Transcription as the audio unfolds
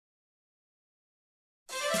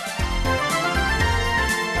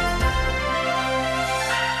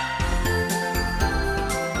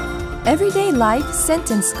Everyday life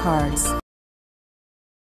sentence cards.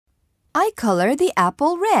 I color the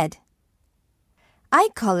apple red. I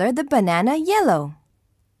color the banana yellow.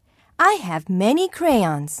 I have many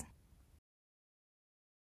crayons.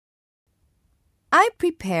 I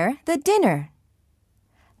prepare the dinner.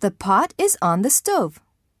 The pot is on the stove.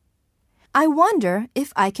 I wonder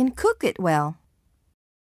if I can cook it well.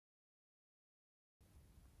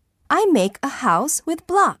 I make a house with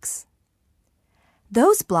blocks.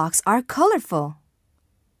 Those blocks are colorful.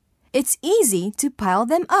 It's easy to pile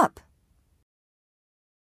them up.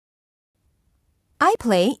 I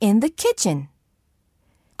play in the kitchen.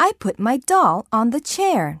 I put my doll on the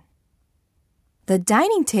chair. The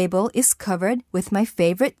dining table is covered with my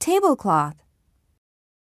favorite tablecloth.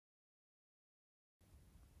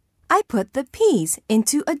 I put the peas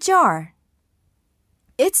into a jar.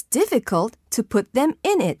 It's difficult to put them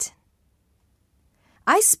in it.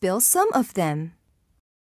 I spill some of them.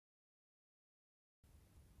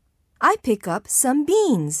 I pick up some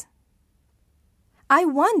beans. I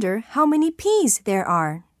wonder how many peas there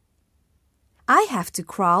are. I have to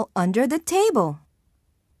crawl under the table.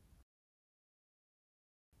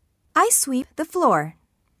 I sweep the floor.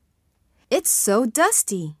 It's so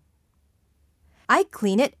dusty. I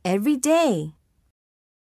clean it every day.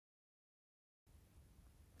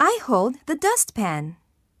 I hold the dustpan.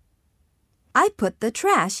 I put the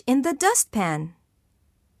trash in the dustpan.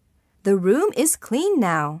 The room is clean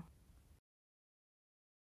now.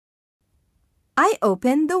 I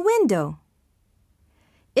open the window.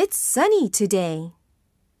 It's sunny today.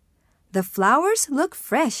 The flowers look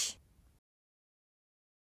fresh.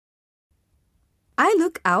 I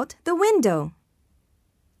look out the window.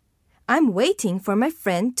 I'm waiting for my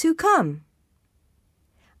friend to come.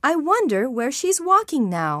 I wonder where she's walking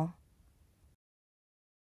now.